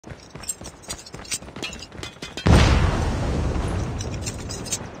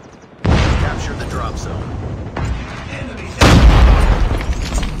drop zone. Enemy down.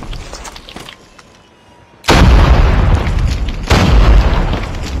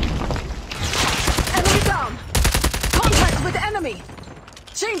 Enemy down! Contact with enemy!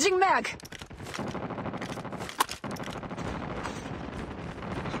 Changing mag!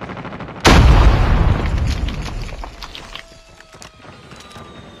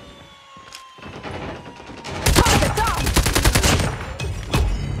 Target down!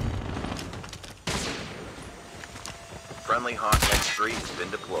 Friendly Hawk X3 has been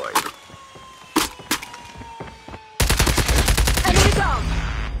deployed. Enemy down!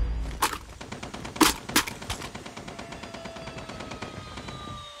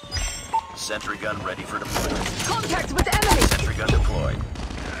 Sentry gun ready for deployment. Contact with enemy! Sentry gun deployed.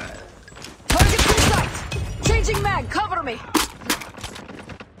 Target in sight! Changing mag, cover me!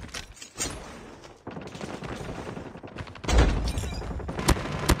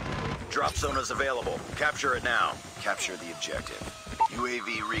 Drop zone is available. Capture it now. Capture the objective.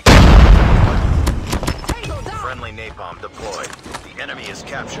 UAV recon. Tango down! Friendly napalm deployed. The enemy has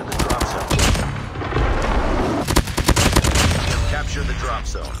captured the drop zone. We have captured the drop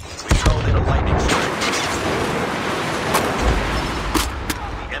zone. We called in a lightning strike.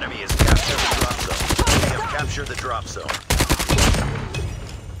 The enemy has captured the drop zone. We have captured the drop zone.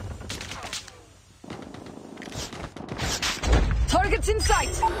 Targets in sight!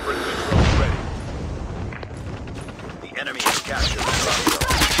 Friendly drone ready. The enemy has captured the drop zone.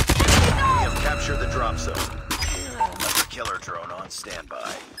 We have captured the drop zone. Hunter killer drone on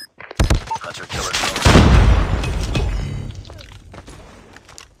standby. Hunter killer drone.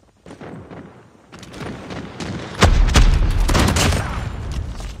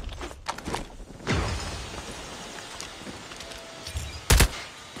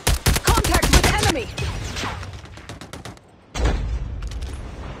 Contact with enemy!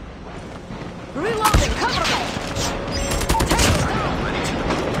 Reloading, cover me! Tango down! Ready to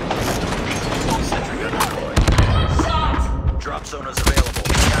deploy. Sentry gun deployed. Drop zone is available.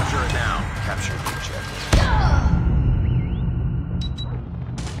 Capture it now. Capture the objective.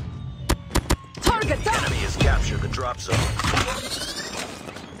 Target down! Enemy has captured the drop zone.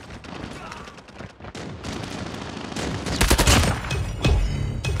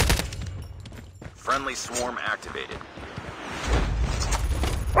 Friendly swarm activated.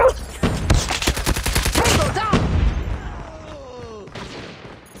 Tango down!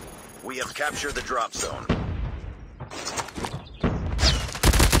 We have captured the drop zone.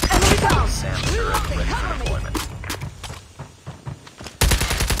 Enemy down! SAM turret ready for Cover me! deployment.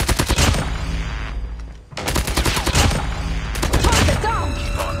 Target down!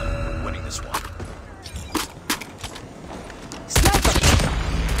 Keep on them. We're winning this one. Sniper!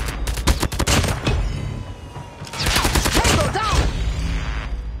 Tango down!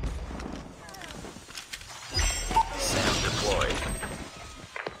 SAM deployed.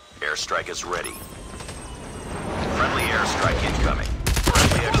 Airstrike is ready. Friendly airstrike incoming.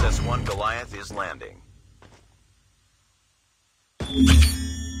 Friendly XS-1 Goliath is landing.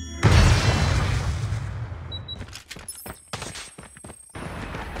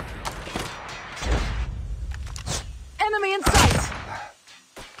 Enemy in sight!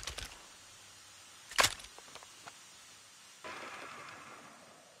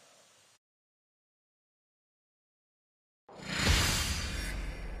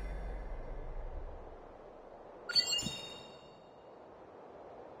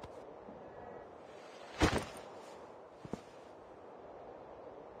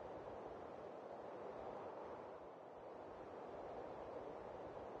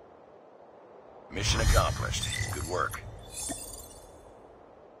 Mission accomplished. Good work.